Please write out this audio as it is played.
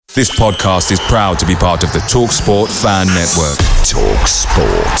This podcast is proud to be part of the TalkSport Fan Network.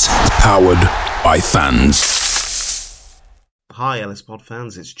 TalkSport. Powered by fans. Hi Ellis Pod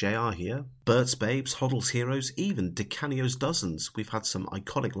fans, it's JR here. Bert's Babes, Hoddle's Heroes, even DiCanio's Dozens. We've had some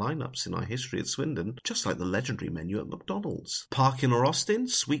iconic lineups in our history at Swindon, just like the legendary menu at McDonald's. Parkin or Austin,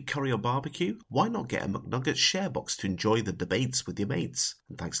 sweet curry or barbecue? Why not get a McNuggets share box to enjoy the debates with your mates?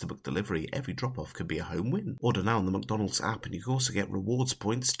 And thanks to McDelivery, every drop-off could be a home win. Order now on the McDonald's app and you can also get rewards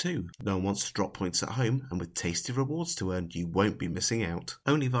points too. No one wants to drop points at home, and with tasty rewards to earn, you won't be missing out.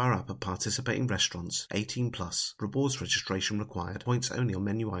 Only via app at participating restaurants. 18 plus. Rewards registration required. Points only on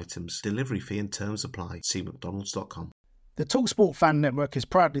menu items. Delivery fee and terms apply. See mcdonalds.com. The TalkSport Fan Network is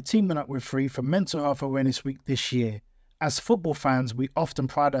proudly teaming up with Free for Mental Health Awareness Week this year. As football fans, we often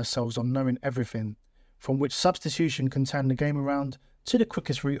pride ourselves on knowing everything, from which substitution can turn the game around to the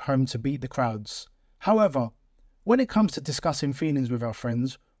quickest route home to beat the crowds. However, when it comes to discussing feelings with our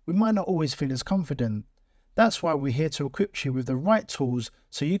friends, we might not always feel as confident. That's why we're here to equip you with the right tools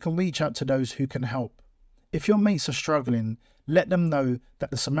so you can reach out to those who can help. If your mates are struggling, let them know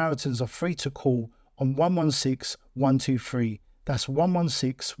that the Samaritans are free to call on 116 123. That's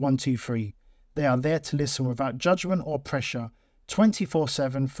 116 123. They are there to listen without judgment or pressure,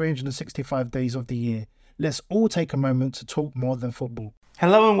 24/7, 365 days of the year. Let's all take a moment to talk more than football.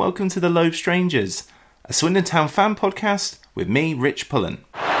 Hello and welcome to The Loathed Strangers, a Swindon Town fan podcast with me, Rich Pullen.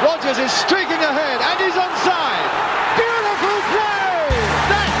 Rogers is streaking ahead and he's onside. Beautiful play!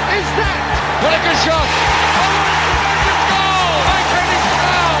 That is that! What a good shot!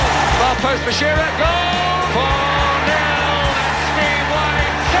 Far post for Shearer, goal! 4-0, that's Steve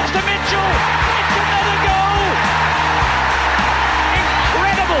White. Steps to Mitchell, it's another goal!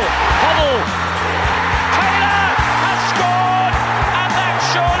 Incredible! Hubble! Taylor has scored, and that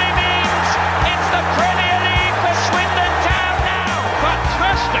surely means it's the Premier League for Swindon Town now!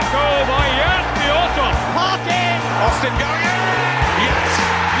 Fantastic goal by Jan Piotr! Parkin! Austin going in! Yes!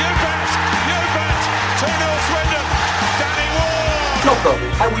 You bet! 2-0 Swindon! Danny Ward! No problem,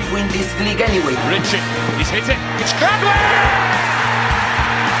 I will win this league anyway. Richard, he's hit it. It's Gladwell!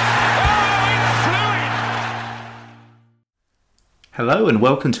 Oh, it's fluid! Hello and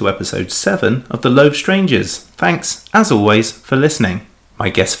welcome to episode 7 of The Loathed Strangers. Thanks, as always, for listening. My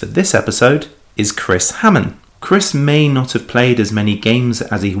guest for this episode is Chris Hamon. Chris may not have played as many games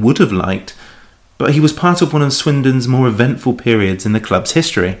as he would have liked, but he was part of one of Swindon's more eventful periods in the club's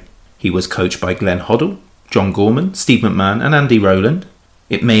history. He was coached by Glenn Hoddle, John Gorman, Steve McMahon and Andy Rowland.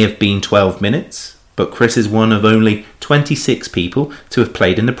 It may have been 12 minutes, but Chris is one of only 26 people to have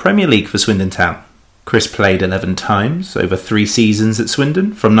played in the Premier League for Swindon Town. Chris played 11 times over 3 seasons at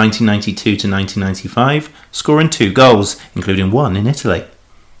Swindon from 1992 to 1995, scoring 2 goals, including 1 in Italy.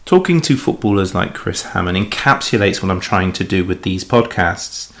 Talking to footballers like Chris Hamon encapsulates what I'm trying to do with these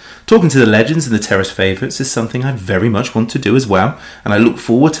podcasts. Talking to the legends and the terrace favourites is something I very much want to do as well, and I look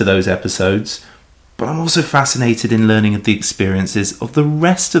forward to those episodes. But I'm also fascinated in learning of the experiences of the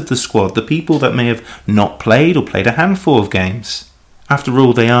rest of the squad, the people that may have not played or played a handful of games. After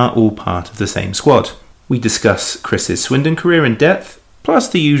all, they are all part of the same squad. We discuss Chris's Swindon career in depth, plus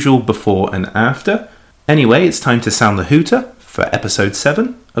the usual before and after. Anyway, it's time to sound the hooter for episode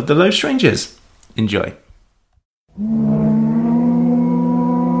 7 of The Loathed Strangers. Enjoy.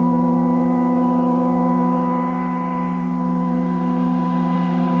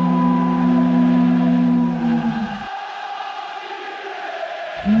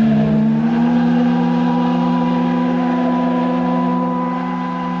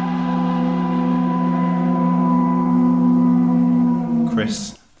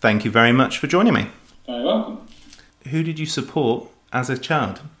 Chris, thank you very much for joining me. Very welcome. Who did you support as a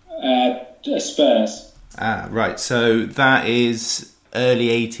child? Spurs. Right. So that is early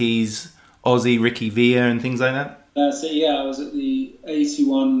 80s Aussie Ricky Villa and things like that? That's it, yeah. I was at the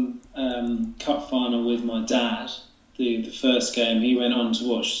 81 Cup final with my dad, the first game. He went on to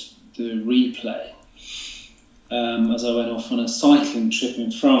watch the replay as I went off on a cycling trip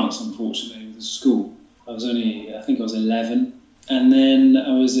in France, unfortunately, with the school. I think I was 11. And then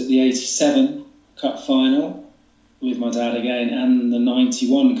I was at the 87 Cup final with my dad again, and the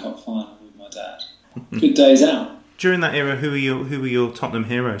 91 Cup final with my dad. Good days out. During that era, who were your Tottenham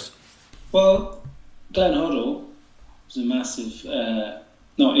heroes? Well, Glenn Hoddle was a massive,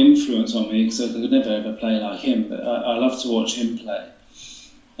 not influence on me because I could never ever play like him, but I love to watch him play.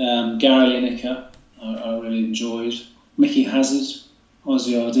 Gary Lineker, I really enjoyed. Mickey Hazard,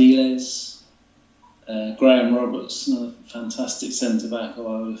 Ozzy Ardiles, Graham Roberts, another fantastic centre-back who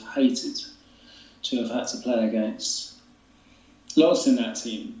I would have hated to have had to play against. Lots in that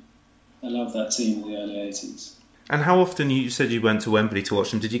team. I love that team in the early 80s. And how often, you said you went to Wembley to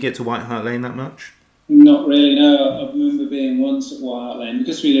watch them, did you get to White Hart Lane that much? Not really, no. I remember being once at White Hart Lane.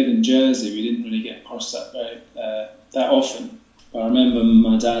 Because we live in Jersey, we didn't really get across that often. But I remember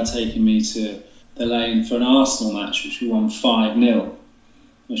my dad taking me to the lane for an Arsenal match, which we won 5-0,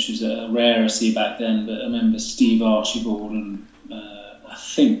 which was a rarity back then. But I remember Steve Archibald and I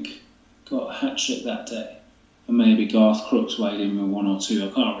think got a hat-trick that day. And maybe Garth Crooks weighed in with 1 or 2.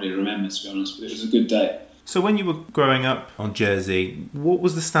 I can't really remember, to be honest, but it was a good day. So when you were growing up on Jersey, what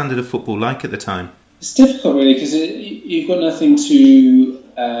was the standard of football like at the time? It's difficult, really, because you've got nothing to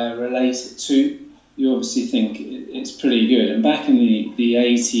relate it to. You obviously think it's pretty good. And back in the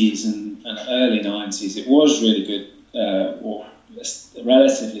 80s and early 90s, it was really good, or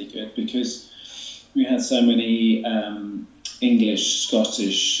relatively good, because we had so many English,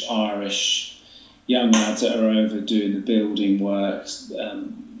 Scottish, Irish young lads that are over doing the building works,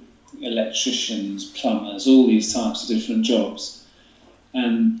 electricians, plumbers, all these types of different jobs.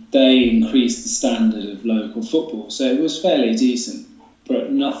 And they increased the standard of local football. So it was fairly decent,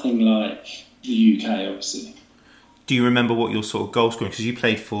 but nothing like the UK, obviously. Do you remember what your sort of goal scoring? Because you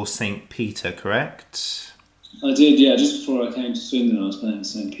played for St. Peter, correct? I did, yeah. Just before I came to Swindon, I was playing for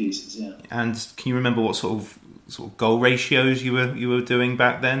St. Peter's, yeah. And can you remember what sort of goal ratios you were doing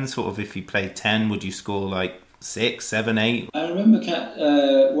back then? Sort of, if you played 10, would you score like 6, 7, 8? I remember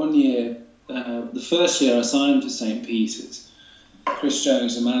one year, the first year I signed for St. Peter's, Chris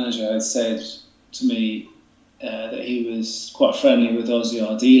Jones, the manager, had said to me that he was quite friendly with Ozzy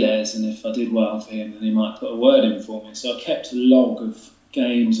Ardiles, and if I did well for him, then he might put a word in for me. So I kept a log of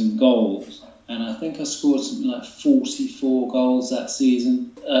games and goals, and I think I scored something like 44 goals that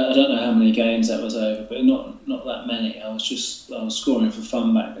season. I don't know how many games that was over, but not that many. I was scoring for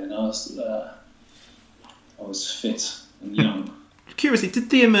fun back then. I was fit and young. Curiously, did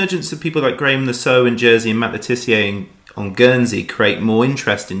the emergence of people like Graham Lasso in Jersey and Matt Le Tissier on Guernsey create more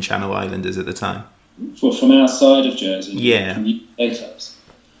interest in Channel Islanders at the time? From outside of Jersey? Yeah. From UK clubs?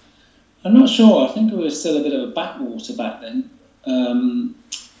 I'm not sure. I think we were still a bit of a backwater back then. And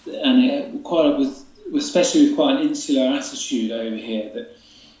especially with quite an insular attitude over here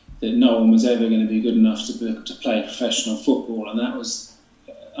that no one was ever going to be good enough to play professional football. And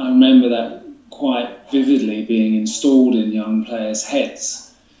I remember that quite vividly being installed in young players'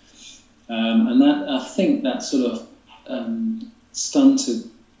 heads. And I think that sort of stunted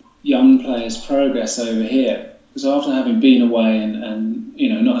young players' progress over here, because after having been away and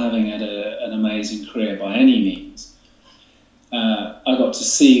not having had an amazing career by any means, I got to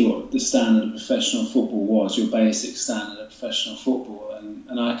see what the standard of professional football was, your basic standard of professional football,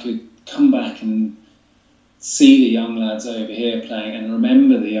 and I could come back and see the young lads over here playing and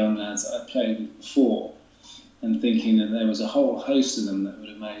remember the young lads that I played with before, and thinking that there was a whole host of them that would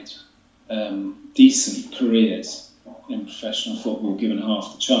have made decent careers in professional football given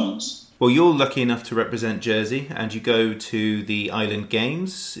half the chance. Well, you're lucky enough to represent Jersey, and you go to the Island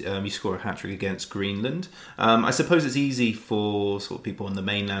Games. You score a hat-trick against Greenland. I suppose it's easy for sort of people on the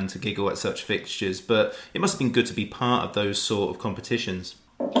mainland to giggle at such fixtures, but it must have been good to be part of those sort of competitions.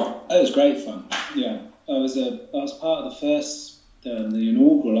 It was great fun. Yeah, I was part of the first, the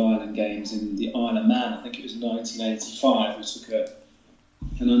inaugural Island Games in the Isle of Man. I think it was 1985. We took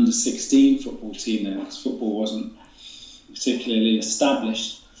an under-16 football team there, because football wasn't particularly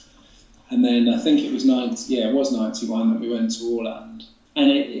established. And then I think it was 91 that we went to Åland.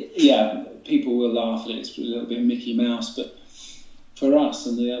 And people will laugh at it, it's a little bit Mickey Mouse, but for us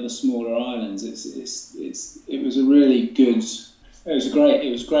and the other smaller islands, it was a really good,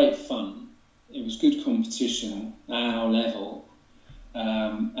 it was great fun. It was good competition at our level.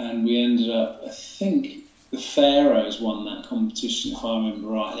 And we ended up, I think the Faroes won that competition, if I remember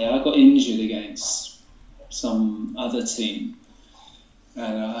rightly. I got injured against some other team,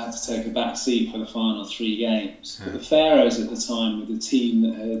 and I had to take a back seat for the final 3 games. But the Faroes at the time were the team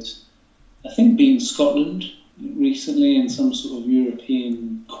that had, I think, beaten Scotland recently in some sort of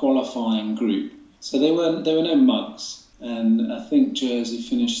European qualifying group. So they were no mugs, and I think Jersey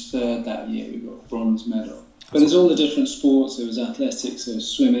finished 3rd that year. We got a bronze medal. But there's all the different sports. There was athletics, there was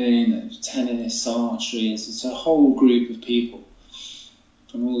swimming, there was tennis, archery. It's a whole group of people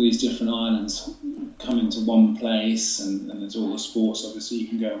from all these different islands come into one place, and there's all the sports. Obviously, you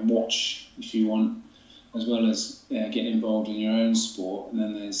can go and watch if you want, as well as get involved in your own sport. And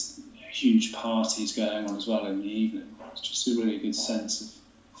then there's huge parties going on as well in the evening. It's just a really good sense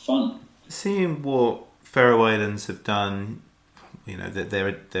of fun. Seeing what Faroe Islands have done, that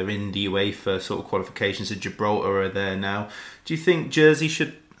they're in the UEFA sort of qualifications, and Gibraltar are there now. Do you think Jersey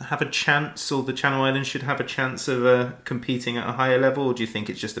should have a chance, or the Channel Islands should have a chance of competing at a higher level, or do you think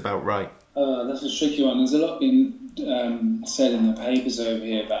it's just about right? That's a tricky one. There's a lot been said in the papers over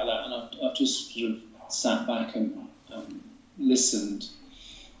here about that, and I've just sort of sat back and listened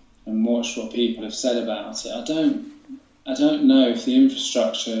and watched what people have said about it. I don't know if the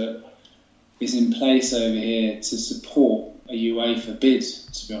infrastructure is in place over here to support a UEFA bid,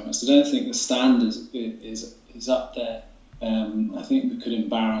 to be honest. I don't think the standard is up there. I think we could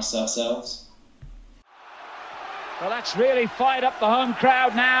embarrass ourselves. Well, that's really fired up the home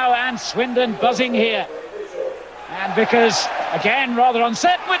crowd now, and Swindon buzzing here. And Vickers, again, rather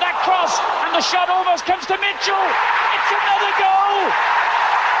uncertain with that cross, and the shot almost comes to Mitchell. It's another goal!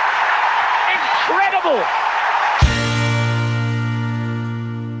 Incredible!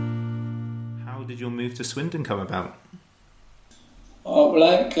 How did your move to Swindon come about? Oh, well,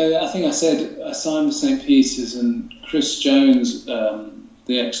 I think I said I signed with St. Peter's, and Chris Jones, the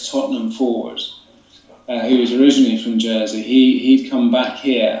ex-Tottenham forward, who was originally from Jersey, he'd come back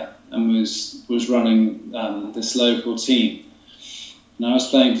here and was running this local team. And I was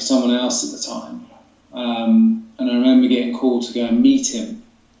playing for someone else at the time. And I remember getting called to go and meet him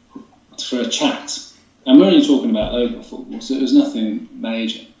for a chat. And we're only talking about local football, so it was nothing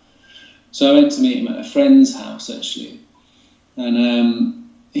major. So I went to meet him at a friend's house, actually. And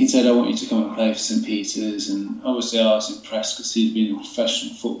he said, I want you to come and play for St. Peter's. And obviously I was impressed because he'd been a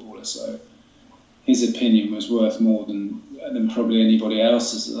professional footballer, so his opinion was worth more than probably anybody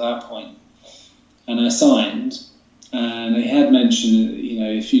else's at that point. And I signed, and he had mentioned,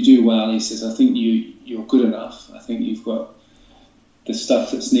 if you do well, he says, I think you're good enough. I think you've got the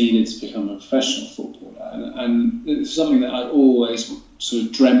stuff that's needed to become a professional footballer. And it's something that I'd always sort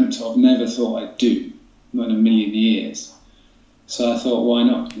of dreamt of, never thought I'd do, not in a million years. So I thought, why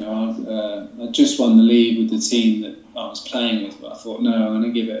not? I just won the league with the team that I was playing with, but I thought, no, I'm going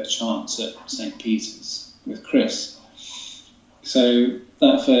to give it a chance at St. Peter's with Chris. So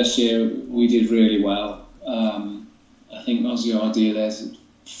that first year we did really well. I think Ozzy Ardiles had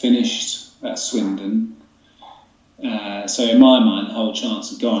finished at Swindon. So in my mind, the whole chance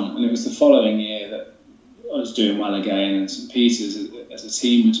had gone. And it was the following year that I was doing well again, and St. Peter's as a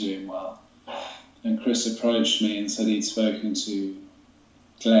team were doing well. And Chris approached me and said he'd spoken to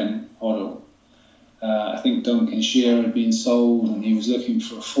Glenn Hoddle. I think Duncan Shearer had been sold and he was looking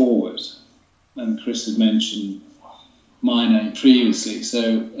for a forward. And Chris had mentioned my name previously.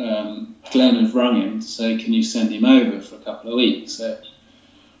 So Glenn had rung him to say, can you send him over for a couple of weeks? So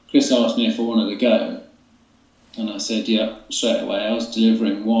Chris asked me if I wanted to go. And I said, yeah, straight away. I was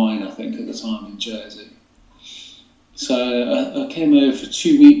delivering wine, I think, at the time in Jersey. So I came over for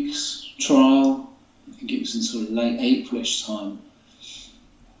 2 weeks trial. I think it was in sort of late Aprilish time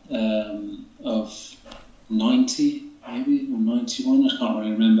of 90, maybe, or 91, I can't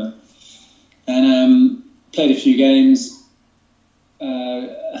really remember. And played a few games.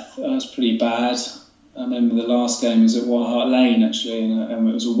 I was pretty bad. I remember the last game was at White Hart Lane, actually, and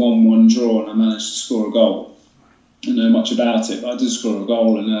it was a 1-1 draw, and I managed to score a goal. I didn't know much about it, but I did score a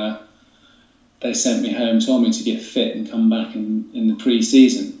goal, and they sent me home, told me to get fit and come back in the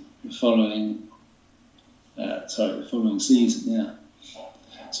pre-season, the following season, yeah.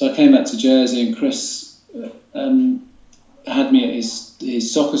 So I came back to Jersey, and Chris had me at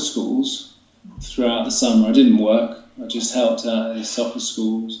his soccer schools throughout the summer. I didn't work, I just helped out at his soccer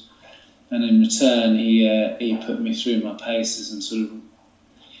schools, and in return he put me through my paces and sort of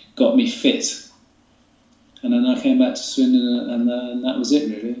got me fit. And then I came back to Swindon, and that was it,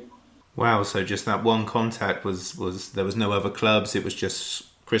 really. Wow, so just that one contact was there was no other clubs, it was just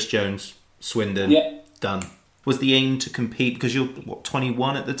Chris Jones, Swindon, yeah. Done. Was the aim to compete, because you're,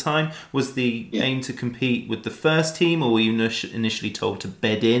 21 at the time, was the aim to compete with the first team, or were you initially told to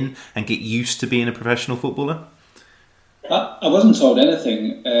bed in and get used to being a professional footballer? I wasn't told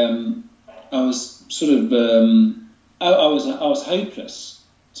anything. I was sort of, I was hopeless,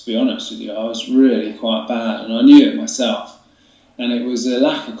 to be honest with you. I was really quite bad, and I knew it myself. And it was a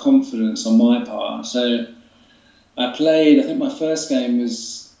lack of confidence on my part. So I played, I think my first game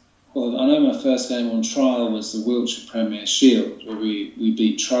was, I know my first game on trial was the Wiltshire Premier Shield, where we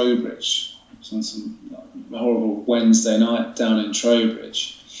beat Trowbridge. It was on some horrible Wednesday night down in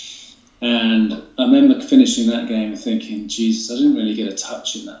Trowbridge. And I remember finishing that game and thinking, Jesus, I didn't really get a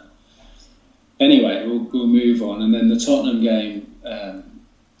touch in that. Anyway, we'll move on. And then the Tottenham game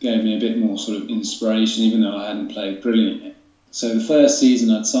gave me a bit more sort of inspiration, even though I hadn't played brilliantly. So the first season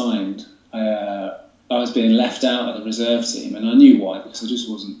I'd signed, I was being left out of the reserve team, and I knew why, because I just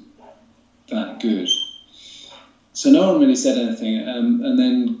wasn't that good. So no one really said anything, and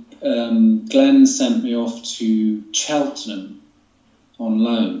then Glenn sent me off to Cheltenham on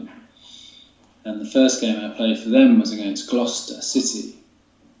loan. And the first game I played for them was against Gloucester City.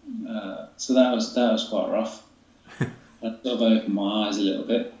 So that was quite rough. I sort of opened my eyes a little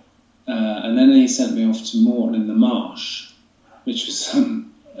bit. And then he sent me off to Morton in the Marsh, which was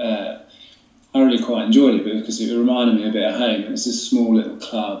I really quite enjoyed it because it reminded me a bit of home. It was this small little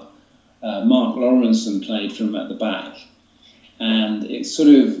club. Mark Lawrenson played for him at the back, and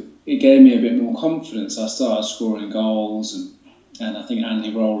it gave me a bit more confidence. I started scoring goals, and I think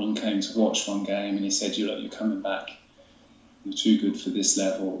Andy Rowland came to watch one game, and he said, "You're coming back. You're too good for this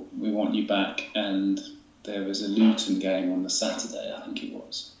level. We want you back." And there was a Luton game on the Saturday, I think it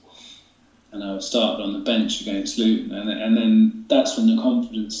was. And I started on the bench against Luton, and then that's when the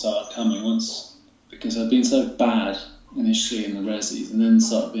confidence started coming. Because I'd been so bad initially in the Resis, and then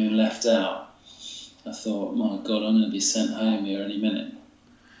started being left out. I thought, my God, I'm going to be sent home here any minute.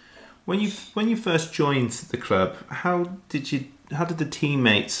 When you first joined the club, how did the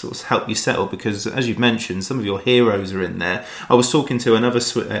teammates sort of help you settle? Because as you've mentioned, some of your heroes are in there. I was talking to another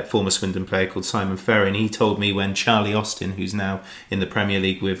former Swindon player called Simon Ferry, and he told me when Charlie Austin, who's now in the Premier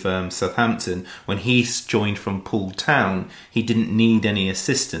League with Southampton, when he joined from Poole Town, he didn't need any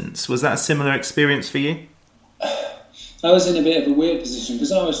assistance. Was that a similar experience for you? I was in a bit of a weird position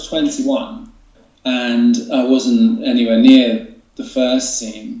because I was 21 and I wasn't anywhere near the first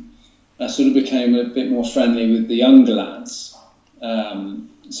team. I sort of became a bit more friendly with the younger lads.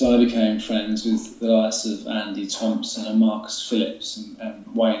 So I became friends with the likes of Andy Thompson and Marcus Phillips and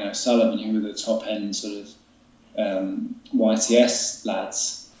Wayne O'Sullivan, who were the top end sort of YTS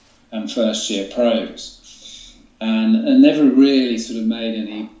lads and first year pros. And never really sort of made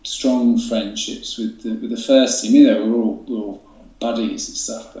any strong friendships with the first team. We're all buddies and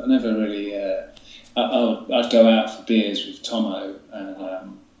stuff, but I never really. I'd go out for beers with Tomo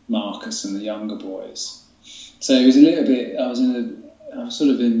and Marcus and the younger boys. So it was a little bit. I was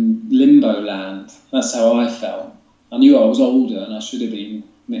sort of in limbo land. That's how I felt. I knew I was older and I should have been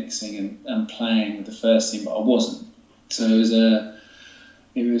mixing and playing with the first team, but I wasn't. So it was a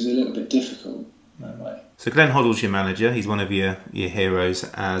little bit difficult that way. So Glenn Hoddle's your manager. He's one of your heroes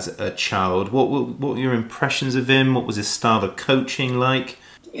as a child. What were your impressions of him? What was his style of coaching like?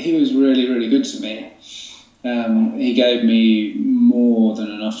 He was really, really good to me. He gave me more than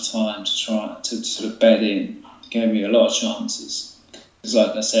enough time to try to sort of bed in. He gave me a lot of chances. Because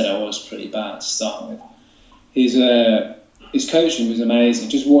like I said, I was pretty bad to start with. His coaching was amazing.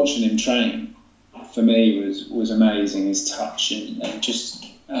 Just watching him train, for me, was amazing. His touch and just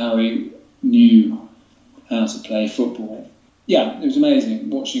how he knew how to play football. Yeah, it was amazing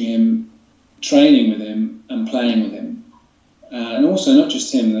watching him, training with him and playing with him. And also not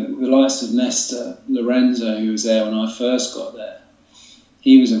just him, the likes of Nesta, Lorenzo, who was there when I first got there.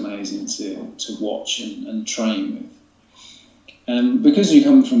 He was amazing to watch and train with. And because you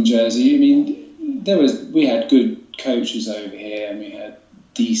come from Jersey, I mean, we had good coaches over here and we had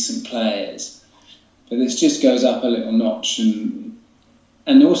decent players. But this just goes up a little notch and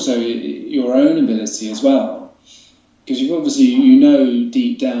also your own ability as well, because you've obviously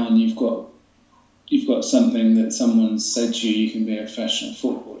deep down you've got something that someone said to you can be a professional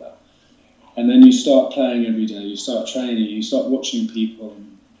footballer, and then you start playing every day, you start training, you start watching people,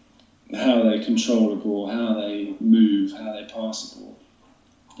 how they control the ball, how they move, how they pass the ball,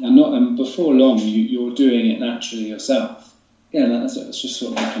 and before long you're doing it naturally yourself. Yeah, that's just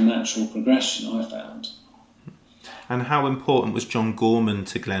sort of like a natural progression I found. And how important was John Gorman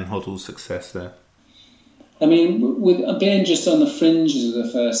to Glenn Hoddle's success there? I mean, with being just on the fringes of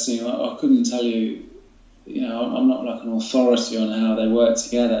the first team, I couldn't tell you, I'm not like an authority on how they work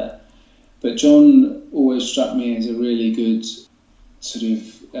together. But John always struck me as a really good sort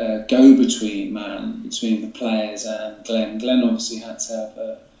of go-between man between the players and Glenn. Glenn obviously had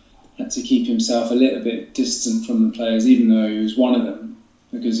to keep himself a little bit distant from the players, even though he was one of them,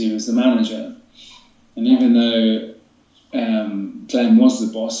 because he was the manager. And even though Glenn was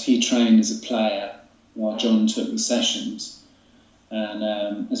the boss, he trained as a player while John took the sessions,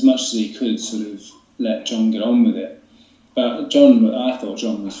 and as much as he could sort of let John get on with it. But I thought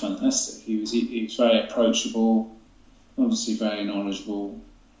John was fantastic. He was very approachable, obviously very knowledgeable,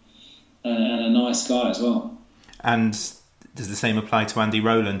 and a nice guy as well. And does the same apply to Andy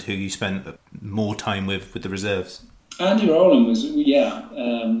Rowland, who you spent more time with the reserves? Andy Rowland was,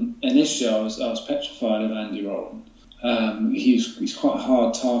 initially I was petrified of Andy Rowland. He's quite a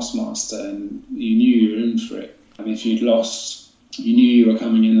hard taskmaster, and you knew you were in for it. I mean, if you'd lost, you knew you were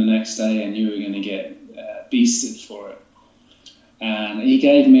coming in the next day and you were going to get beasted for it. And he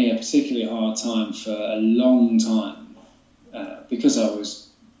gave me a particularly hard time for a long time because I was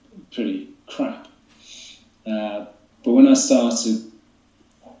pretty crap. But when I started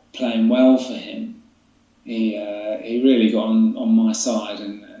playing well for him, he really got on my side,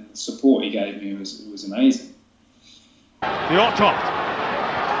 and the support he gave me was amazing. Fjortoft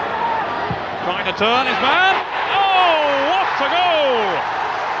trying to turn his man. Oh, what a goal!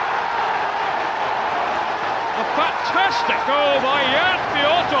 A fantastic goal by Jan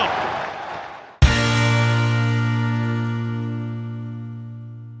Fjortoft.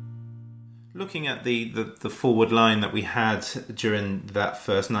 Looking at the forward line that we had during that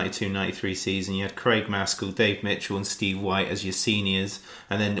first 92-93 season, you had Craig Maskell, Dave Mitchell and Steve White as your seniors,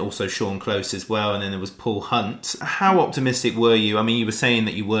 and then also Sean Close as well, and then there was Paul Hunt. How optimistic were you? I mean, you were saying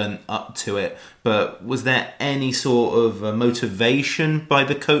that you weren't up to it, but was there any sort of motivation by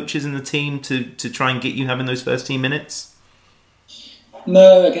the coaches and the team to try and get you having those first team minutes?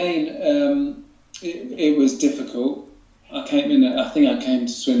 No, again, it was difficult. I think I came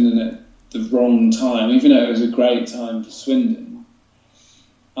to Swindon at the wrong time, even though it was a great time for Swindon.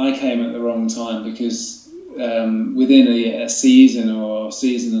 I came at the wrong time because within a season or a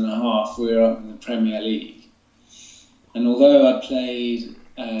season and a half, we were up in the Premier League. And although I played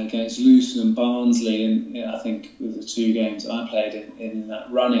against Luton and Barnsley, and I think with the two games I played in that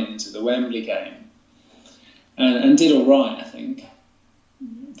run into the Wembley game, and did all right, I think.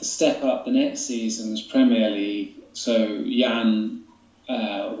 The step up the next season was Premier League, so Jan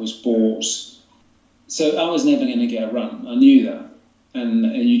was bought. So I was never going to get a run. I knew that. And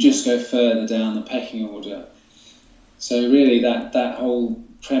you just go further down the pecking order. So really that whole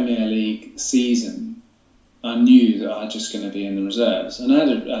Premier League season, I knew that I was just going to be in the reserves. And I had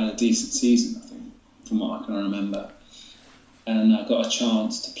a decent season, I think, from what I can remember. And I got a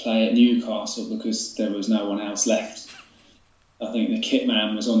chance to play at Newcastle because there was no one else left. I think the kit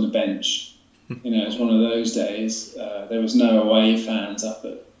man was on the bench. It was one of those days. There was no away fans up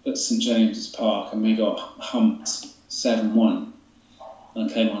at St James's Park, and we got humped 7-1. I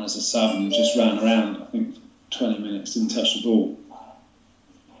came on as a sub and just ran around. I think 20 minutes, didn't touch the ball.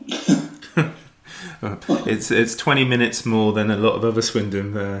 It's 20 minutes more than a lot of other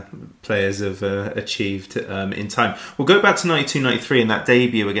Swindon players have achieved in time. We'll go back to 92-93 and that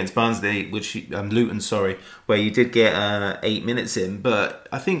debut against Barnsley, Luton, where you did get 8 minutes in. But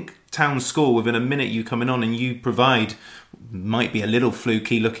I think Town score within a minute you coming on, and you provide, might be a little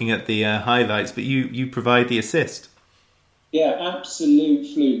fluky looking at the highlights, but you provide the assist. Yeah, absolute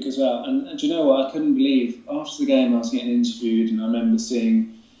fluke as well. And do you know what? I couldn't believe, after the game I was getting interviewed, and I remember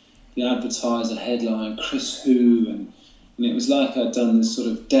seeing the advertiser headline, Chris Who, and it was like I'd done this sort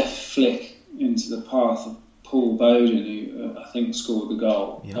of deft flick into the path of Paul Bowden, who I think scored the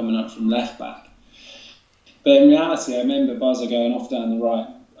goal, coming up from left back. But in reality, I remember Buzzer going off down the right.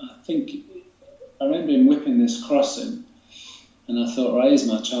 I remember him whipping this crossing, and I thought, right, here's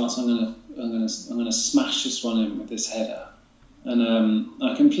my chance. I'm gonna smash this one in with this header, and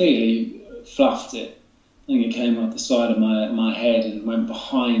I completely fluffed it. I think it came off the side of my head and went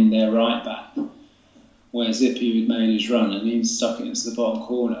behind their right back, where Zippy had made his run, and he stuck it into the bottom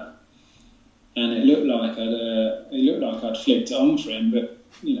corner. And it looked like I'd flicked it on for him, but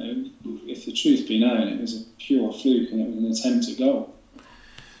if the truth be known, it was a pure fluke, and it was an attempt at goal.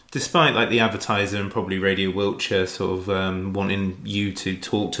 Despite the advertiser and probably Radio Wiltshire sort of wanting you to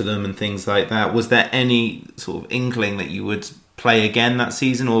talk to them and things like that, was there any sort of inkling that you would play again that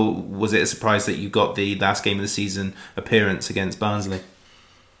season, or was it a surprise that you got the last game of the season appearance against Barnsley?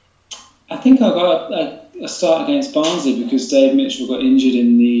 I think I got a start against Barnsley because Dave Mitchell got injured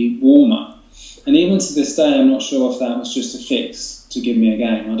in the warm-up, and even to this day I'm not sure if that was just a fix to give me a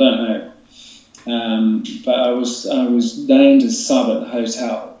game. I don't know, but I was named as sub at the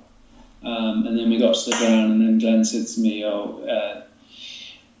hotel. And then we got to the ground, and then Glenn said to me,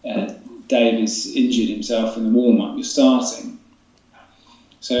 Dave is injured himself in the warm-up, you're starting.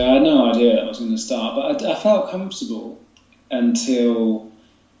 So I had no idea that I was going to start, but I felt comfortable until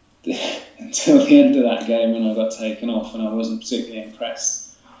the end of that game when I got taken off, and I wasn't particularly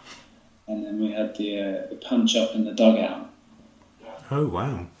impressed. And then we had the punch-up in the dugout. Oh,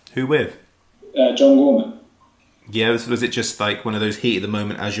 wow. Who with? John Gorman. Yeah, was it just like one of those heat of the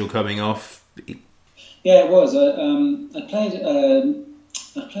moment as you're coming off? Yeah, it was. I played.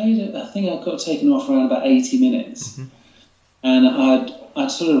 I think I got taken off around about 80 minutes, and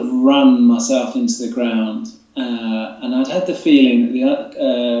I'd sort of run myself into the ground, and I'd had the feeling that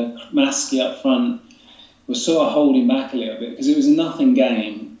the Maskey up front was sort of holding back a little bit because it was a nothing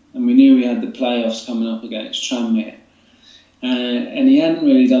game, and we knew we had the playoffs coming up against Tranmere, and he hadn't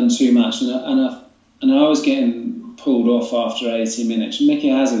really done too much, and I was getting pulled off after 80 minutes. Mickey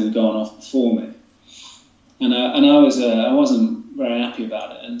Hazard had gone off before me, and I wasn't very happy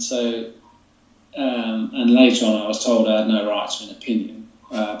about it. And so, and later on, I was told I had no right to an opinion.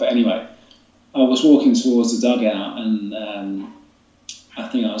 But anyway, I was walking towards the dugout, and I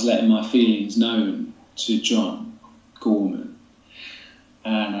think I was letting my feelings known to John Gorman.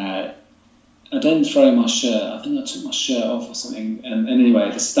 And I didn't throw my shirt. I think I took my shirt off or something. And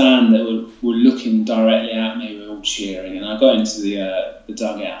anyway, the stand that were looking directly at me were all cheering. And I got into the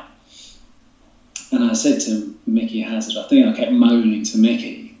dugout. And I said to Mickey Hazard, I think I kept moaning to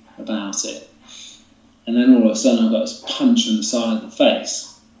Mickey about it. And then all of a sudden I got this punch on the side of the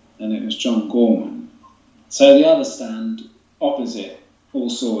face. And it was John Gorman. So the other stand opposite all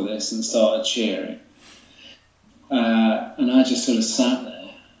saw this and started cheering. And I just sort of sat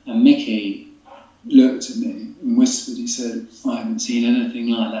there. And Mickey looked at me and whispered, he said, I haven't seen anything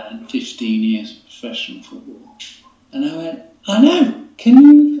like that in 15 years of professional football. And I went, I know, can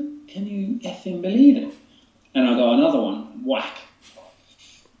you effing believe it? And I got another one, whack.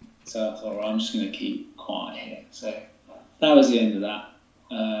 So I thought, I'm just going to keep quiet here. So that was the end of that.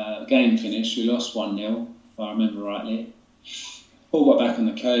 The game finished, we lost 1-0, if I remember rightly. All got back on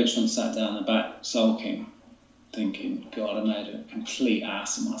the coach and sat down the back sulking, thinking, God, I made a complete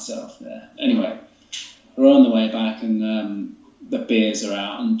ass of myself there. Anyway, we're on the way back and the beers are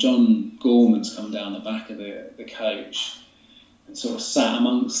out and John Gorman's come down the back of the coach and sort of sat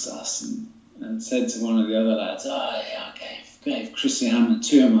amongst us and said to one of the other lads, oh yeah, I gave Chris Hamon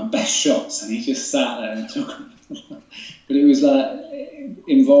 2 of my best shots, and he just sat there and took them. But it was like, it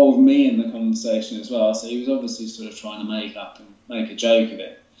involved me in the conversation as well, so he was obviously sort of trying to make a joke of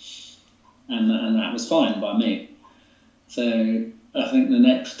it. And that was fine by me. So I think the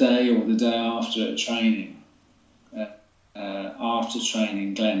next day or the day after at training,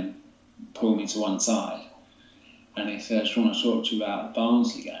 Glenn pulled me to one side and he said, I just want to talk to you about the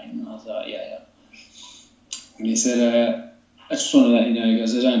Barnsley game. And I was like, yeah. And he said, I just want to let you know, he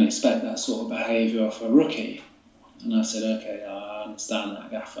goes, I don't expect that sort of behaviour off a rookie. And I said, okay, I understand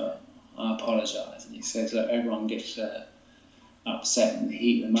that, Gaffer. I apologise. And he says, look, everyone gets upset in the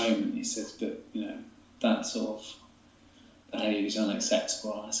heat of the moment. He says, but, that sort of behaviour is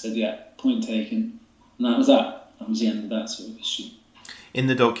unacceptable. And I said, yeah, point taken. And that was that. That was the end of that sort of issue. In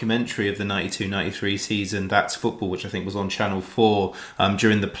the documentary of the 92-93 season, That's Football, which I think was on Channel 4,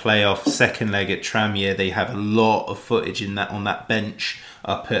 during the playoff second leg at Tranmere, they have a lot of footage on that bench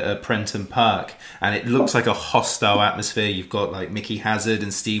up at Prenton Park, and it looks like a hostile atmosphere. You've got like Mickey Hazard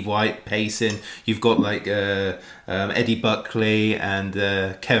and Steve White pacing. You've got like Eddie Buckley and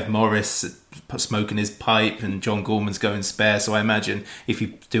Kev Morris smoking his pipe, and John Gorman's going spare. So I imagine if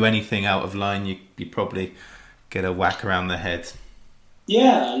you do anything out of line, you probably get a whack around the head.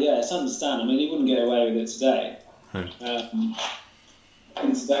 Yeah, it's understandable. I mean, he wouldn't get away with it today.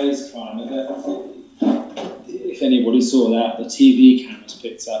 In today's climate, if anybody saw that, the TV cameras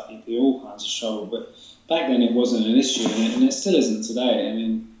picked up, he'd be all kinds of trouble. But back then it wasn't an issue, and it still isn't today. I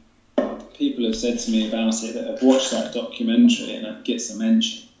mean, people have said to me about it that have watched that documentary, and that gets a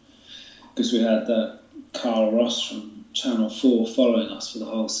mention, because we had Carl Ross from Channel 4 following us for the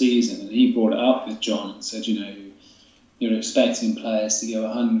whole season, and he brought it up with John and said, you're expecting players to go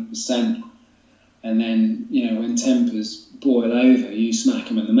 100%, and then, when tempers boil over, you smack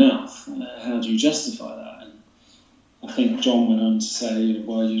them in the mouth. How do you justify that? And I think John went on to say,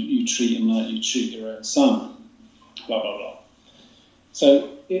 well, you treat him like you treat your own son, blah, blah, blah. So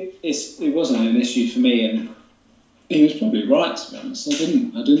it wasn't an issue for me, and he was probably right, to be honest. I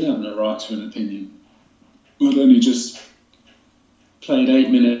didn't have no right to an opinion. I'd only just played 8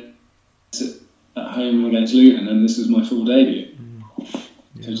 minutes at home against Luton, and this was my full debut.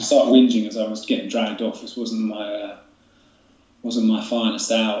 So to start whinging as I was getting dragged off, this wasn't my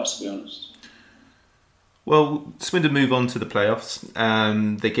finest hour, to be honest. Well, Swindon move on to the playoffs.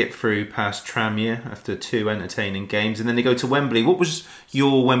 They get through past Tranmere after 2 entertaining games, and then they go to Wembley. What was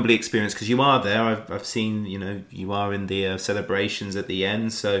your Wembley experience? Because you are there. I've seen, you are in the celebrations at the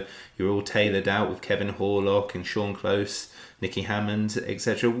end, so you're all tailored out with Kevin Horlock and Sean Close, Nicky Hammond,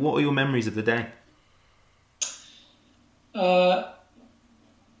 etc. What are your memories of the day? I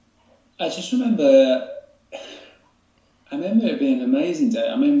just remember it being an amazing day.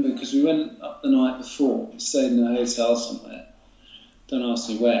 I remember because we went up the night before. We stayed in a hotel somewhere. Don't ask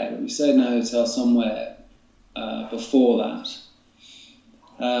me where, but we stayed in a hotel somewhere before that.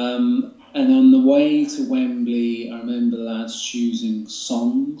 And on the way to Wembley, I remember the lads choosing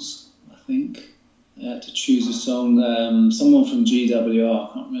songs, I think. They had to choose a song. Someone from GWR,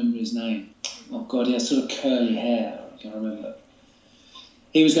 I can't remember his name. Oh God, he had sort of curly hair, I can remember.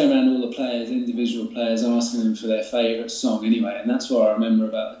 He was going around all the players, individual players, asking them for their favourite song anyway, and that's what I remember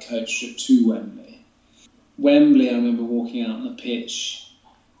about the coach trip to Wembley. Wembley, I remember walking out on the pitch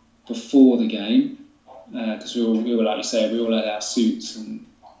before the game, because we were, like you say, we all had our suits, and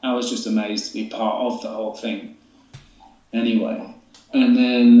I was just amazed to be part of the whole thing. Anyway, and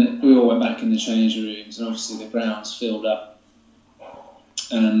then we all went back in the changing rooms, and obviously the grounds filled up,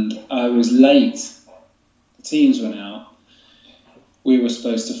 and I was late. The teams went out. We were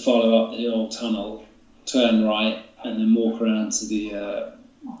supposed to follow up the old tunnel, turn right, and then walk around to the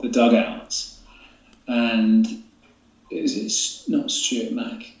dugouts. And it's not Stuart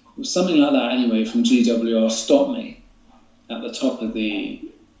Mack. It was something like that anyway from GWR stopped me at the top of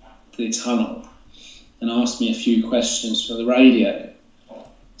the tunnel and asked me a few questions for the radio.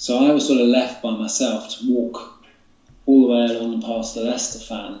 So I was sort of left by myself to walk all the way along past the Leicester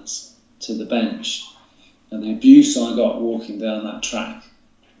fans to the bench. And the abuse I got walking down that track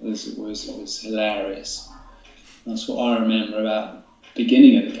was hilarious. That's what I remember about the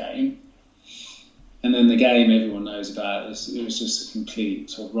beginning of the game. And then the game everyone knows about, it was just a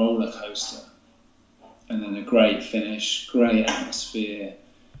complete sort of roller coaster. And then a great finish, great atmosphere.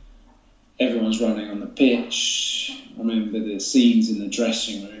 Everyone's running on the pitch. I remember the scenes in the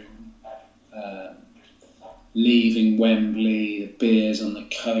dressing room. Leaving Wembley, the beers on the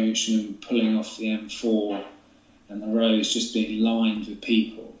coach, and pulling off the M4, and the roads just being lined with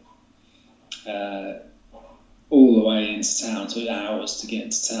people. All the way into town, took hours to get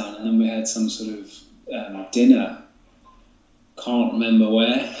into town, and then we had some sort of dinner. Can't remember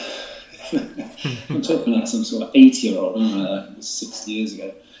where. I'm talking like some sort of 80-year-old, like it was 60 years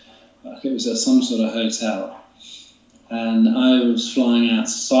ago. Like it was at some sort of hotel. And I was flying out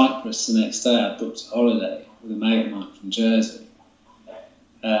to Cyprus the next day. I booked a holiday with a mate of mine from Jersey.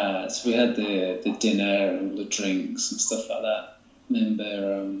 So we had the dinner and all the drinks and stuff like that. I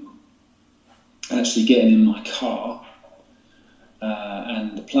remember actually getting in my car,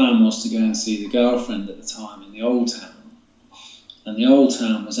 and the plan was to go and see the girlfriend at the time in the Old Town. And the Old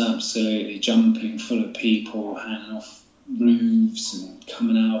Town was absolutely jumping, full of people hanging off roofs and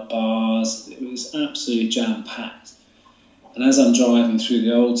coming out of bars. It was absolutely jam-packed. And as I'm driving through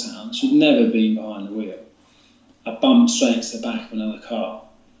the Old Town, she'd never been behind the wheel. I bumped straight to the back of another car.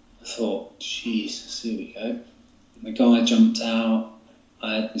 I thought, Jesus, here we go. And the guy jumped out.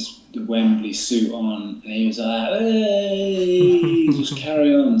 I had the Wembley suit on, and he was like, hey, just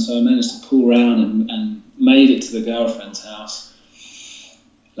carry on. So I managed to pull round and made it to the girlfriend's house,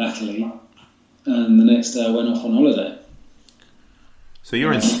 luckily. And the next day I went off on holiday. So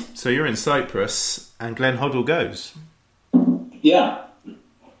you're in Cyprus, and Glenn Hoddle goes. Yeah, I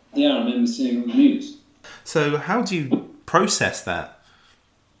remember seeing it on the news. So how do you process that?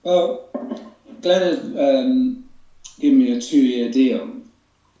 Well, Glenn had given me a 2-year deal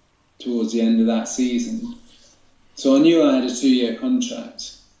towards the end of that season, so I knew I had a 2-year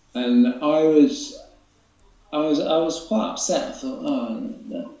contract, and I was quite upset. I thought,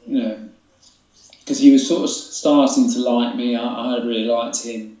 because he was sort of starting to like me. I had really liked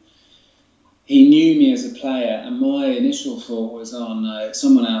him. He knew me as a player, and my initial thought was, oh no,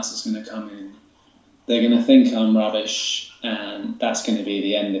 someone else is going to come in. They're going to think I'm rubbish, and that's going to be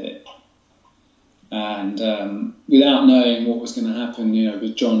the end of it. And without knowing what was going to happen,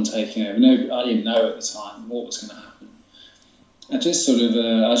 with John taking over, I didn't know at the time what was going to happen. I just sort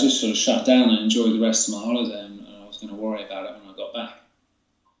of shut down and enjoyed the rest of my holiday, and I was going to worry about it when I got back.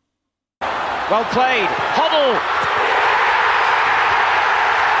 Well played, Hoddle.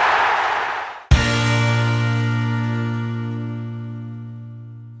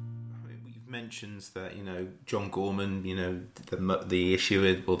 Mentions that John Gorman, the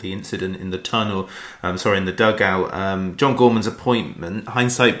issue or the incident in the tunnel, in the dugout. John Gorman's appointment,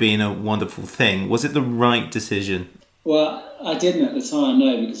 hindsight being a wonderful thing, was it the right decision? Well, I didn't at the time,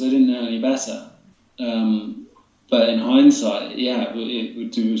 no, because I didn't know any better. But in hindsight, yeah,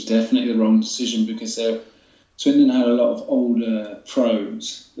 it was definitely the wrong decision, because Swindon had a lot of older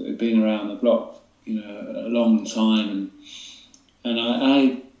pros that had been around the block, a long time, and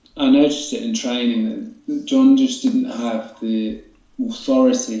I noticed it in training that John just didn't have the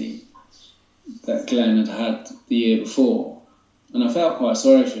authority that Glenn had the year before, and I felt quite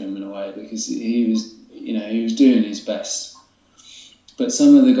sorry for him in a way, because he was doing his best, but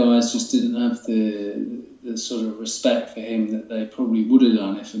some of the guys just didn't have the sort of respect for him that they probably would have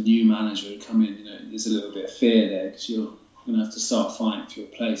done if a new manager had come in. There's a little bit of fear there, because you're going to have to start fighting for your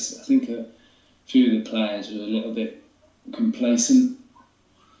place. I think a few of the players were a little bit complacent.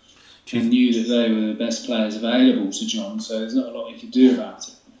 And knew that they were the best players available to John, so there's not a lot he could do about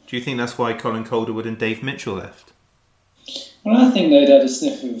it. Do you think that's why Colin Calderwood and Dave Mitchell left? Well, I think they'd had a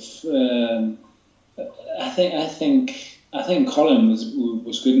sniff of. I think Colin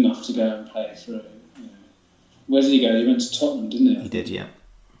was good enough to go and play for. Where did he go? He went to Tottenham, didn't he? He did, yeah.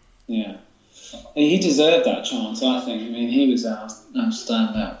 Yeah. He deserved that chance, I think. I mean, he was our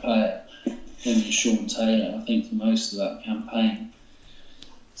standout player, him and Sean Taylor, I think, for most of that campaign.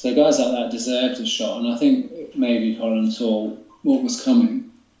 So guys like that deserved a shot, and I think maybe Colin saw what was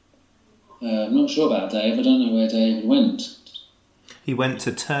coming. I'm not sure about Dave. I don't know where David went. He went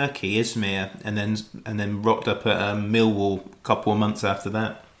to Turkey, Izmir, and then rocked up at Millwall a couple of months after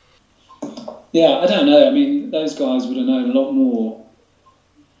that. Yeah, I don't know. I mean, those guys would have known a lot more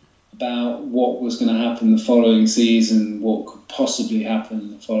about what was going to happen the following season, what could possibly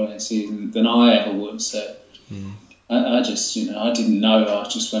happen the following season, than I ever would. So I just, I didn't know. I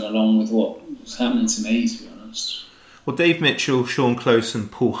just went along with what was happening to me, to be honest. Well, Dave Mitchell, Sean Close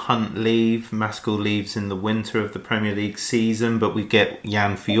and Paul Hunt leave. Maskell leaves in the winter of the Premier League season, but we get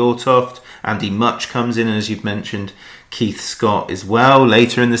Jan Fjortoft. Andy Much comes in, and as you've mentioned, Keith Scott as well.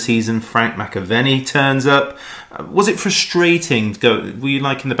 Later in the season, Frank McAvenny turns up. Was it frustrating? Were you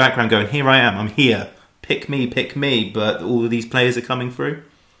like in the background going, here I am, I'm here, pick me, but all of these players are coming through?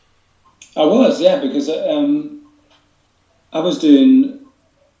 I was, yeah, because I was doing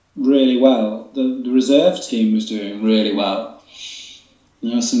really well. The reserve team was doing really well.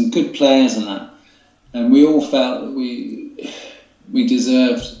 There were some good players in that, and we all felt that we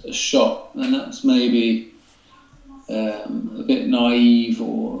deserved a shot, and that's maybe a bit naive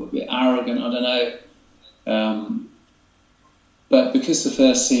or a bit arrogant, I don't know. But because the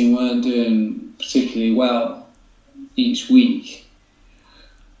first team weren't doing particularly well each week,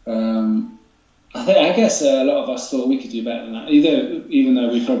 I guess a lot of us thought we could do better than that, even though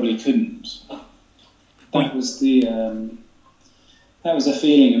we probably couldn't. That was a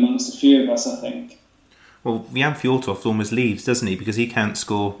feeling amongst a few of us, I think. Well, Jan Fjortoft almost leaves, doesn't he? Because he can't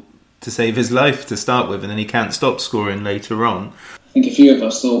score to save his life to start with, and then he can't stop scoring later on. I think a few of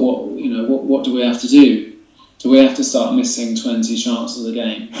us thought, what do we have to do? Do we have to start missing 20 chances a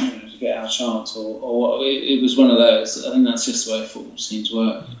game to get our chance, or what? It was one of those. I think that's just the way football teams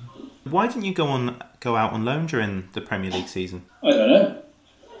work. Why didn't you go out on loan during the Premier League season? I don't know.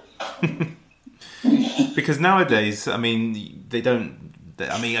 Because nowadays, I mean,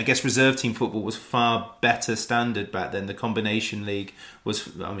 I guess reserve team football was far better standard back then. The combination league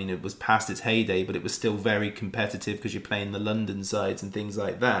it was past its heyday, but it was still very competitive because you're playing the London sides and things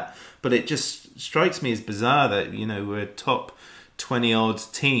like that. But it just strikes me as bizarre that, we're a top 20-odd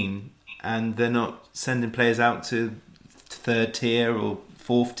team and they're not sending players out to third tier or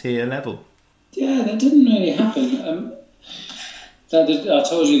fourth tier level. Yeah, that didn't really happen. I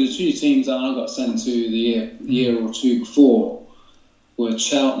told you the two teams that I got sent to the year or two before were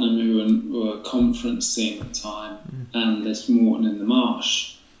Cheltenham, who were a conference team at the time, and this Morton in the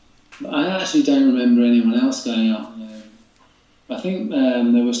Marsh. But I actually don't remember anyone else going up. I think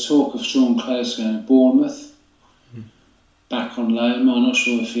there was talk of Sean Close going to Bournemouth, back on loan. I'm not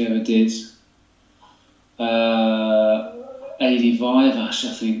sure if he ever did. Adi Vivash,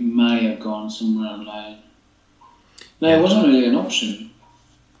 I think, may have gone somewhere on loan. No, it wasn't really an option,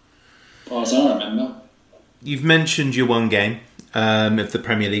 as far as I remember. You've mentioned your one game of the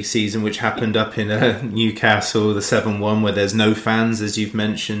Premier League season, which happened up in Newcastle, the 7-1, where there's no fans, as you've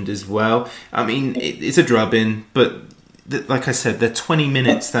mentioned as well. I mean, it's a drubbing, but like I said, they're 20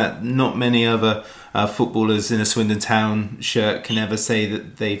 minutes that not many other footballers in a Swindon Town shirt can ever say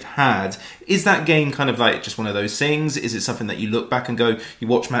that they've had. Is that game kind of like just one of those things? Is it something that you look back and go, you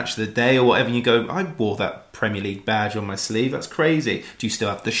watch Match of the Day or whatever, and you go, I wore that Premier League badge on my sleeve, that's crazy. Do you still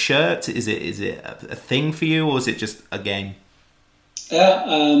have the shirt? Is it a thing for you, or is it just a game? Yeah,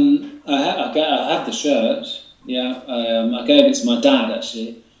 I have the shirt. Yeah, I gave it to my dad,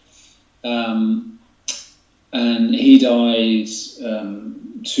 actually. And he died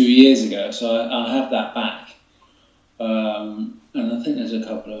 2 years ago, so I have that back. And I think there's a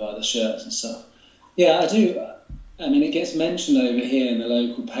couple of other shirts and stuff. Yeah, I do. I mean, it gets mentioned over here in the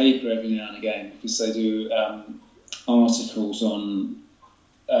local paper every now and again, because they do articles on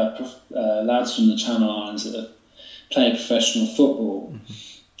lads from the Channel Islands that play professional football.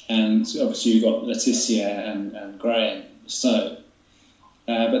 And obviously you've got Letitia and Graham. So...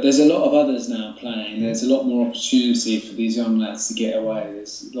 but there's a lot of others now playing. There's a lot more opportunity for these young lads to get away.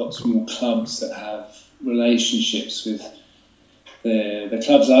 There's lots more clubs that have relationships with the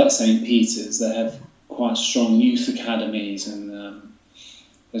clubs like St. Peter's that have quite strong youth academies, and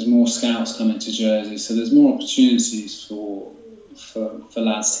there's more scouts coming to Jersey. So there's more opportunities for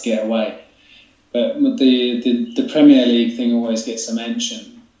lads to get away. But the Premier League thing always gets a mention.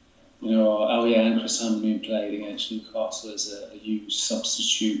 And Chris Hamon, who played against Newcastle as a youth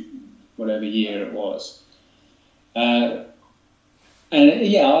substitute, whatever year it was. I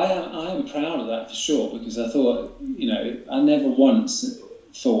am proud of that for sure, because I thought, I never once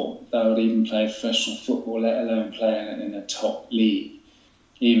thought that I would even play professional football, let alone play in a top league,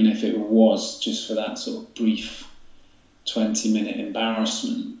 even if it was just for that sort of brief 20-minute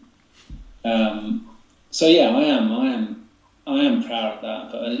embarrassment. So yeah, I am proud of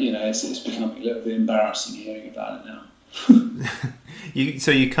that, but it's becoming a little bit embarrassing hearing about it now.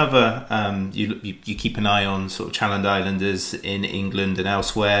 You cover you keep an eye on sort of Channel Islanders in England and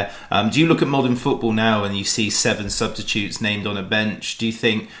elsewhere. Do you look at modern football now and you see 7 substitutes named on a bench? Do you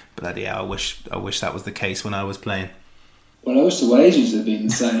think, bloody hell, I wish that was the case when I was playing? Well, I wish the wages had been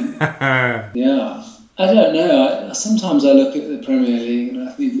the same. Yeah, I don't know. Sometimes I look at the Premier League and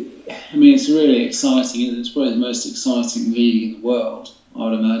I think, it's really exciting. It's probably the most exciting league in the world, I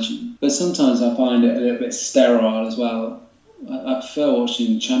would imagine. But sometimes I find it a little bit sterile as well. I prefer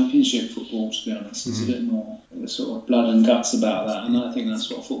watching Championship football, to be honest. There's a bit more sort of blood and guts about that, and I think that's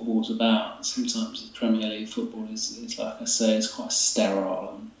what football's about. Sometimes the Premier League football is like I say, it's quite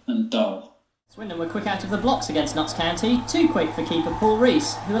sterile and dull. Swindon were quick out of the blocks against Notts County, too quick for keeper Paul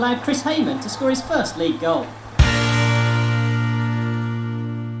Rees, who allowed Chris Hamon to score his first league goal.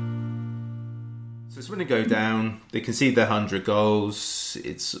 Swindon go down, they concede their 100 goals,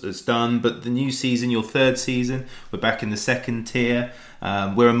 it's done, but the new season, your 3rd season, we're back in the 2nd tier.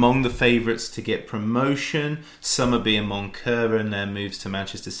 We're among the favourites to get promotion. Summerby and Moncur and their moves to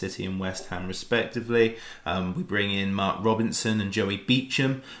Manchester City and West Ham respectively. We bring in Mark Robinson and Joey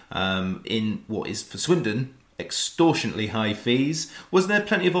Beecham in what is for Swindon extortionately high fees. Was there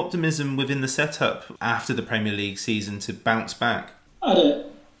plenty of optimism within the setup after the Premier League season to bounce back? I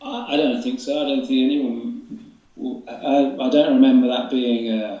don't think so. I don't think anyone. I don't remember that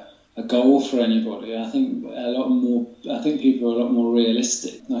being a goal for anybody. I think people are a lot more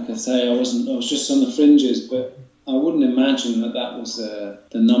realistic. Like I say, I was just on the fringes, but I wouldn't imagine that was the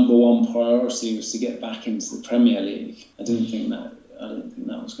number one priority was to get back into the Premier League. I don't think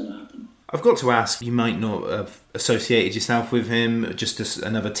that was going to happen. I've got to ask, you might not have associated yourself with him, just as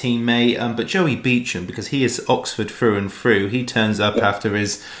another teammate, but Joey Beecham, because he is Oxford through and through, he turns up after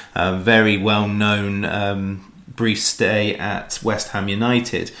his very well-known brief stay at West Ham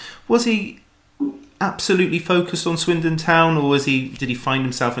United. Was he absolutely focused on Swindon Town, or did he find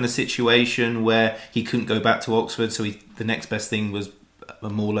himself in a situation where he couldn't go back to Oxford, so the next best thing was a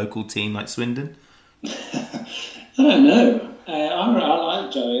more local team like Swindon? I don't know. I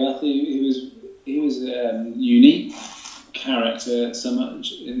like Joey. I think he was a unique character so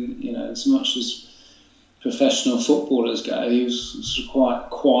much as professional footballers go. He was sort of quite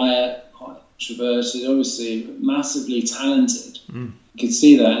quiet, quite introverted, obviously massively talented. You could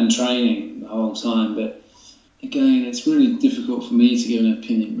see that in training the whole time. But again, it's really difficult for me to give an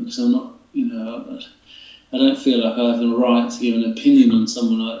opinion because I'm not, I don't feel like I have the right to give an opinion on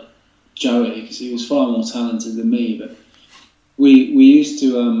someone like Joey because he was far more talented than me. But we used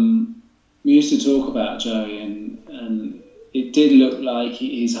to talk about Joey, and it did look like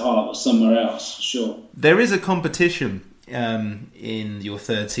his heart was somewhere else, for sure. There is a competition in your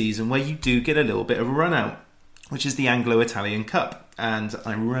 3rd season where you do get a little bit of a run out, which is the Anglo-Italian Cup. And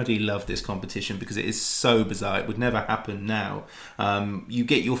I really love this competition because it is so bizarre. It would never happen now. You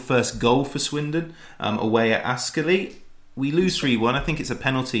get your first goal for Swindon away at Ascoli. We lose 3-1. I think it's a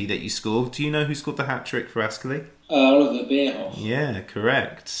penalty that you score. Do you know who scored the hat-trick for Ascoli? Oliver Bierhoff. Yeah,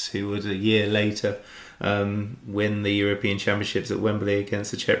 correct. Who would a year later win the European Championships at Wembley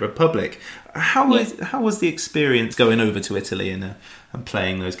against the Czech Republic. How was the experience going over to Italy and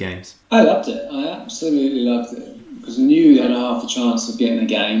playing those games? I loved it. I absolutely loved it because I knew you had half a chance of getting a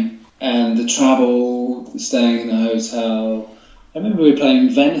game, and the travel, staying in the hotel. I remember we were playing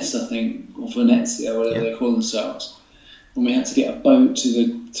in Venice, I think, or Venezia, whatever they call themselves. And we had to get a boat to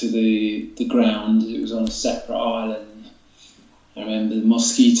the ground. It was on a separate island. I remember the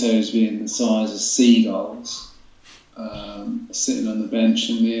mosquitoes being the size of seagulls, sitting on the bench,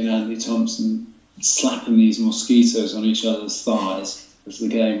 and me and Andy Thompson slapping these mosquitoes on each other's thighs as the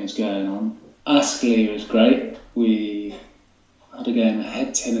game was going on. Ascoli was great. We had a game of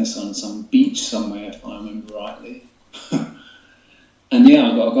head tennis on some beach somewhere, if I remember rightly. And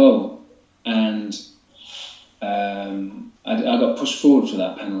I got a goal. And I got pushed forward for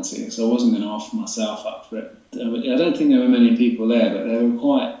that penalty, so I wasn't going to offer myself up for it. I don't think there were many people there, but they were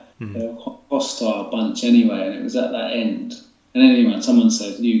quite a hostile bunch anyway, and it was at that end. And anyway, someone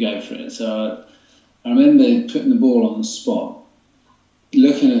said, "You go for it." So I remember putting the ball on the spot,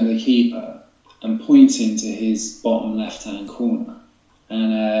 looking at the keeper and pointing to his bottom left-hand corner,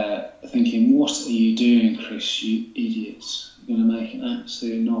 and thinking, "What are you doing, Chris? You idiots! You're going to make an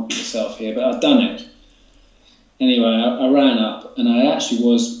absolute knob of yourself here." But I'd done it. Anyway, I ran up, and I actually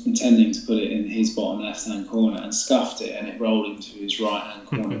was intending to put it in his bottom left-hand corner and scuffed it, and it rolled into his right-hand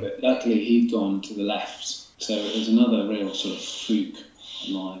corner. But luckily, he'd gone to the left, so it was another real sort of fluke of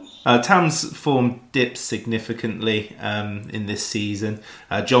mine. Town's form dips significantly in this season.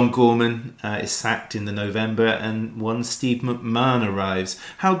 John Gorman is sacked in the November, and one Steve McMahon arrives.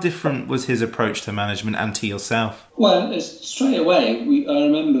 How different was his approach to management and to yourself? Well, straight away, I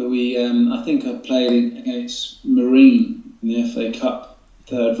remember I think I played against Marine in the FA Cup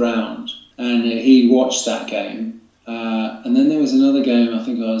third round, and he watched that game. And then there was another game I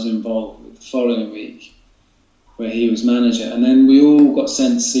think I was involved with the following week, where he was manager, and then we all got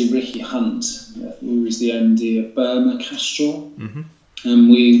sent to see Ricky Hunt, who was the MD of Burma Castrol, and a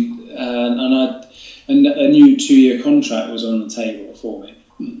new 2-year contract was on the table for me,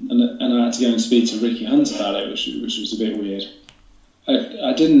 and I had to go and speak to Ricky Hunt about it, which was a bit weird.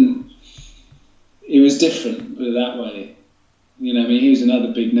 I didn't. It was different, put it that way. You know, I mean, he was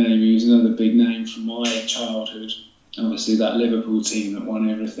another big name. He was another big name from my childhood. Obviously, that Liverpool team that won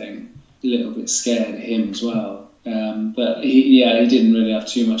everything. A little bit scared of him as well. But he didn't really have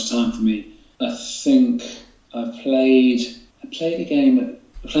too much time for me. I think I played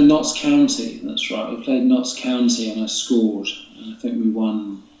Notts County, that's right. We played Notts County and I scored. And I think we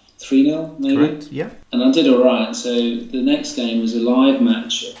won 3-0 maybe. Correct, yeah. And I did alright. So the next game was a live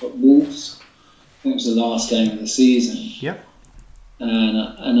match at Wolves. I think it was the last game of the season. Yeah.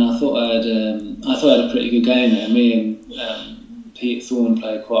 And I thought I had a pretty good game there. Me and Pete Thorne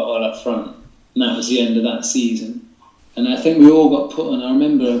played quite well up front, and that was the end of that season. And I think we all got put on. I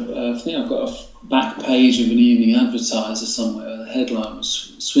remember, I think I've got a back page of an Evening Advertiser somewhere. The headline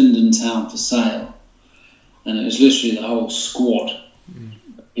was Swindon Town for sale, and it was literally the whole squad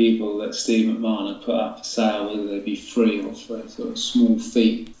of people that Steve McMahon had put up for sale, whether they be free or for a sort of small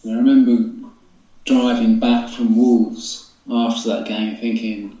fee. And I remember driving back from Wolves after that game,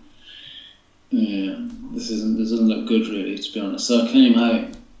 thinking, yeah, this doesn't look good really, to be honest. So I came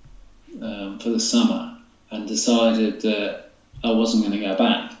home for the summer and decided that I wasn't going to go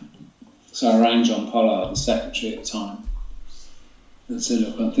back. So I rang John Pollard, the secretary at the time, and said,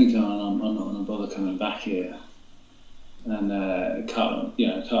 look, I'm thinking I'm not going to bother coming back here. And cut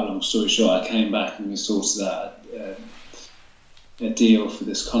long story short, I came back and we sorted out a deal for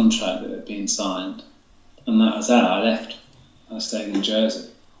this contract that had been signed, and that was that. I left. I stayed in Jersey.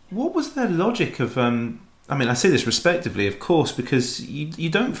 What was their logic of... I say this respectively, of course, because you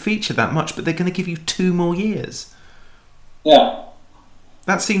don't feature that much, but they're going to give you 2 more years. Yeah.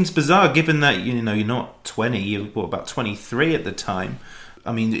 That seems bizarre, given that you're not 20, you were about 23 at the time.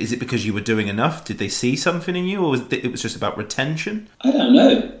 I mean, is it because you were doing enough? Did they see something in you, or it was just about retention? I don't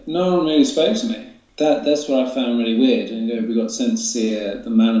know. No one really spoke to me. That's what I found really weird. And we got sent to see the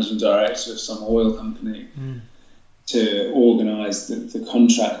managing director of some oil company to organise the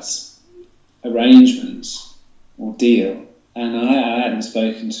contracts arrangements or deal, and I hadn't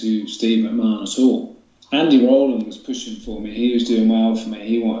spoken to Steve McMahon at all. Andy Rowland was pushing for me. He was doing well for me.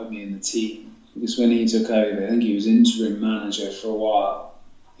 He wanted me in the team because when he took over, I think he was interim manager for a while.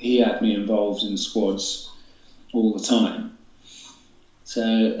 He had me involved in squads all the time. So,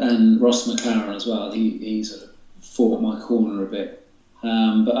 and Ross McLaren as well. He sort of fought my corner a bit.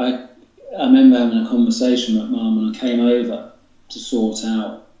 But I remember having a conversation with Mum when I came over to sort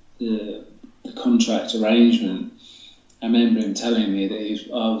out the contract arrangement. I remember him telling me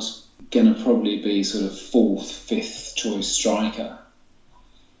that I was going to probably be sort of 4th, 5th choice striker,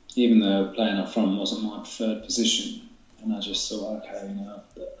 even though playing up front wasn't my preferred position. And I just thought, okay,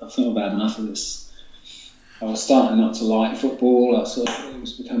 I thought I've had enough of this. I was starting not to like football. I thought it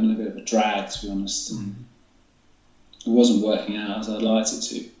was becoming a bit of a drag, to be honest. It wasn't working out as I'd liked it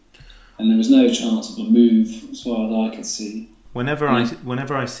to. And there was no chance of a move as far as I could see. Whenever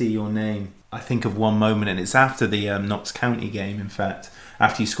I see your name, I think of one moment, and it's after the Notts County game, in fact.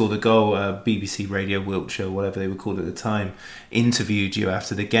 After you scored the goal, BBC Radio Wiltshire, whatever they were called at the time, interviewed you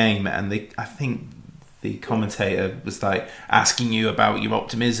after the game, and I think the commentator was like asking you about your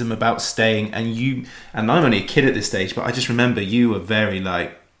optimism about staying, and I'm only a kid at this stage, but I just remember you were very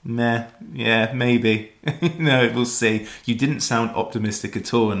like, meh, yeah, maybe. No, we'll see. You didn't sound optimistic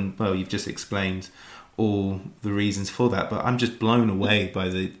at all, and well, you've just explained all the reasons for that, but I'm just blown away by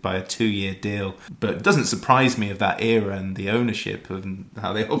a 2-year deal. But it doesn't surprise me of that era and the ownership and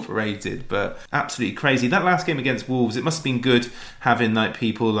how they operated, but absolutely crazy. That last game against Wolves, it must have been good having like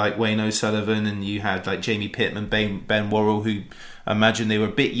people like Wayne O'Sullivan, and you had like Jamie Pittman, Ben Worrell, who I imagine they were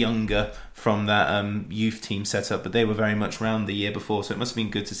a bit younger from that youth team setup, but they were very much around the year before, so it must have been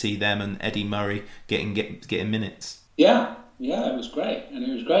good to see them and Eddie Murray getting minutes. Yeah, Yeah, it was great, and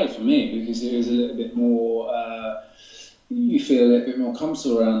it was great for me because it was a little bit more. You feel a little bit more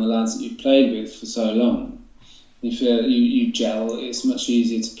comfortable around the lads that you've played with for so long. You feel you gel. It's much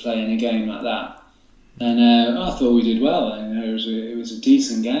easier to play in a game like that, and I thought we did well. And it was a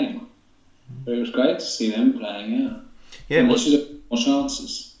decent game, but it was great to see them playing. Yeah, and they should have more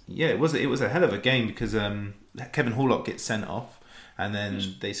chances. Yeah, it was a hell of a game because Kevin Horlock gets sent off. And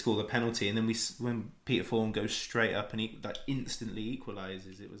then they score the penalty, and then when Peter Thorne goes straight up and he instantly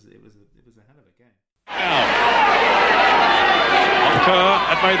equalises, it was a hell of a game. Kerr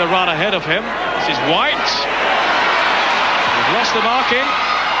had made the run ahead of him. This is White. He's lost the marking.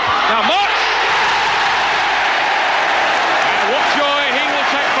 Now Mott. And what joy he will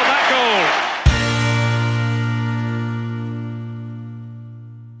take from that goal.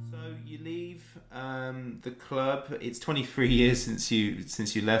 The club. It's 23 years since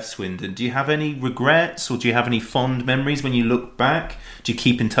you left Swindon. Do you have any regrets, or do you have any fond memories when you look back? Do you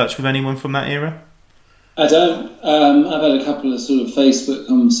keep in touch with anyone from that era? I don't. I've had a couple of sort of Facebook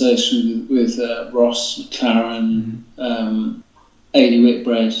conversations with Ross McLaren, Aidy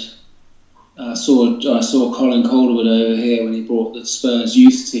Whitbread. I saw Colin Calderwood over here when he brought the Spurs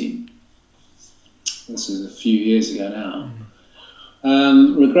youth team. This is a few years ago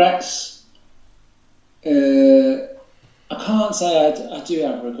now. Regrets. I can't say I do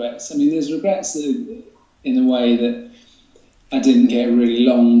have regrets. I mean, there's regrets in the way that I didn't get a really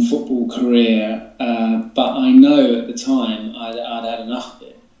long football career, but I know at the time I'd had enough of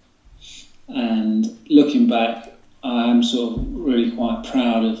it. And looking back, I'm sort of really quite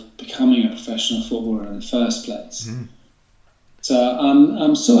proud of becoming a professional footballer in the first place. So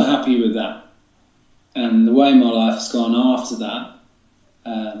I'm sort of happy with that. And the way my life has gone after that,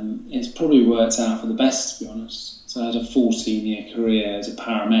 it's probably worked out for the best, to be honest. So I had a 14-year career as a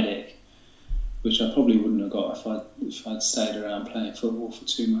paramedic, which I probably wouldn't have got if I'd stayed around playing football for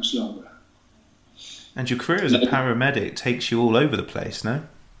too much longer. And your career as a paramedic takes you all over the place, no?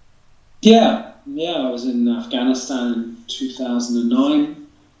 Yeah. I was in Afghanistan in 2009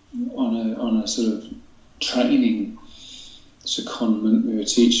 on a sort of training secondment. We were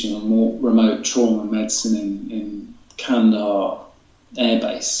teaching on more remote trauma medicine in Kandahar Air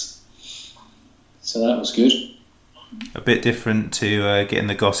Base, so that was good. A bit different to getting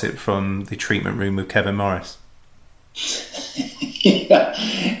the gossip from the treatment room with Kevin Morris. Yeah,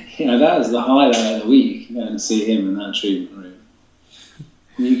 that was the highlight of the week, going to see him in that treatment room.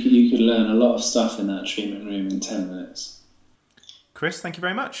 You could learn a lot of stuff in that treatment room in 10 minutes. Chris, thank you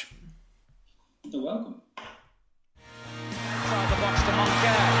very much. You're welcome. Inside the box to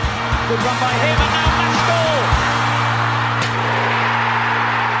Moncur. Good run by him, and now Pascal.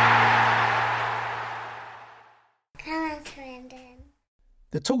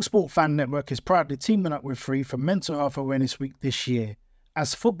 The TalkSport Fan Network is proudly teaming up with Free for Mental Health Awareness Week this year.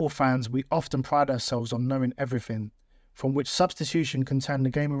 As football fans, we often pride ourselves on knowing everything, from which substitution can turn the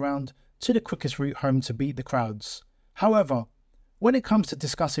game around to the quickest route home to beat the crowds. However, when it comes to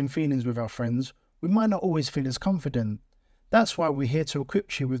discussing feelings with our friends, we might not always feel as confident. That's why we're here to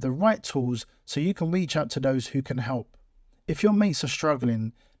equip you with the right tools so you can reach out to those who can help. If your mates are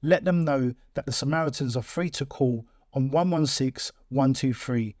struggling, let them know that the Samaritans are free to call on 116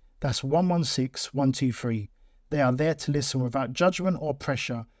 123. That's 116 123. They are there to listen without judgment or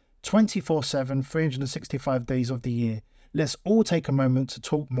pressure, 24/7, 365 days of the year. Let's all take a moment to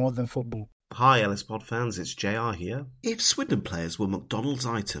talk more than football. Hi Ellis Pod fans, it's JR here. If Swindon players were McDonald's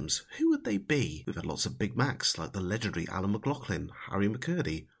items, who would they be? We've had lots of Big Macs like the legendary Alan McLaughlin, Harry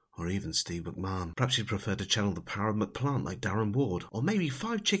McCurdy, or even Steve McMahon. Perhaps you'd prefer to channel the power of McPlant like Darren Ward, or maybe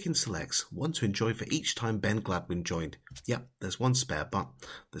 5 chicken selects, one to enjoy for each time Ben Gladwin joined. Yep, there's one spare, but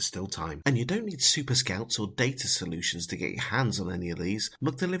there's still time. And you don't need Super Scouts or data solutions to get your hands on any of these.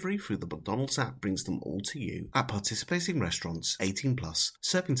 McDelivery through the McDonald's app brings them all to you. At participating restaurants, 18+.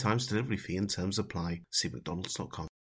 Serving times, delivery fee and terms apply. See mcdonalds.com.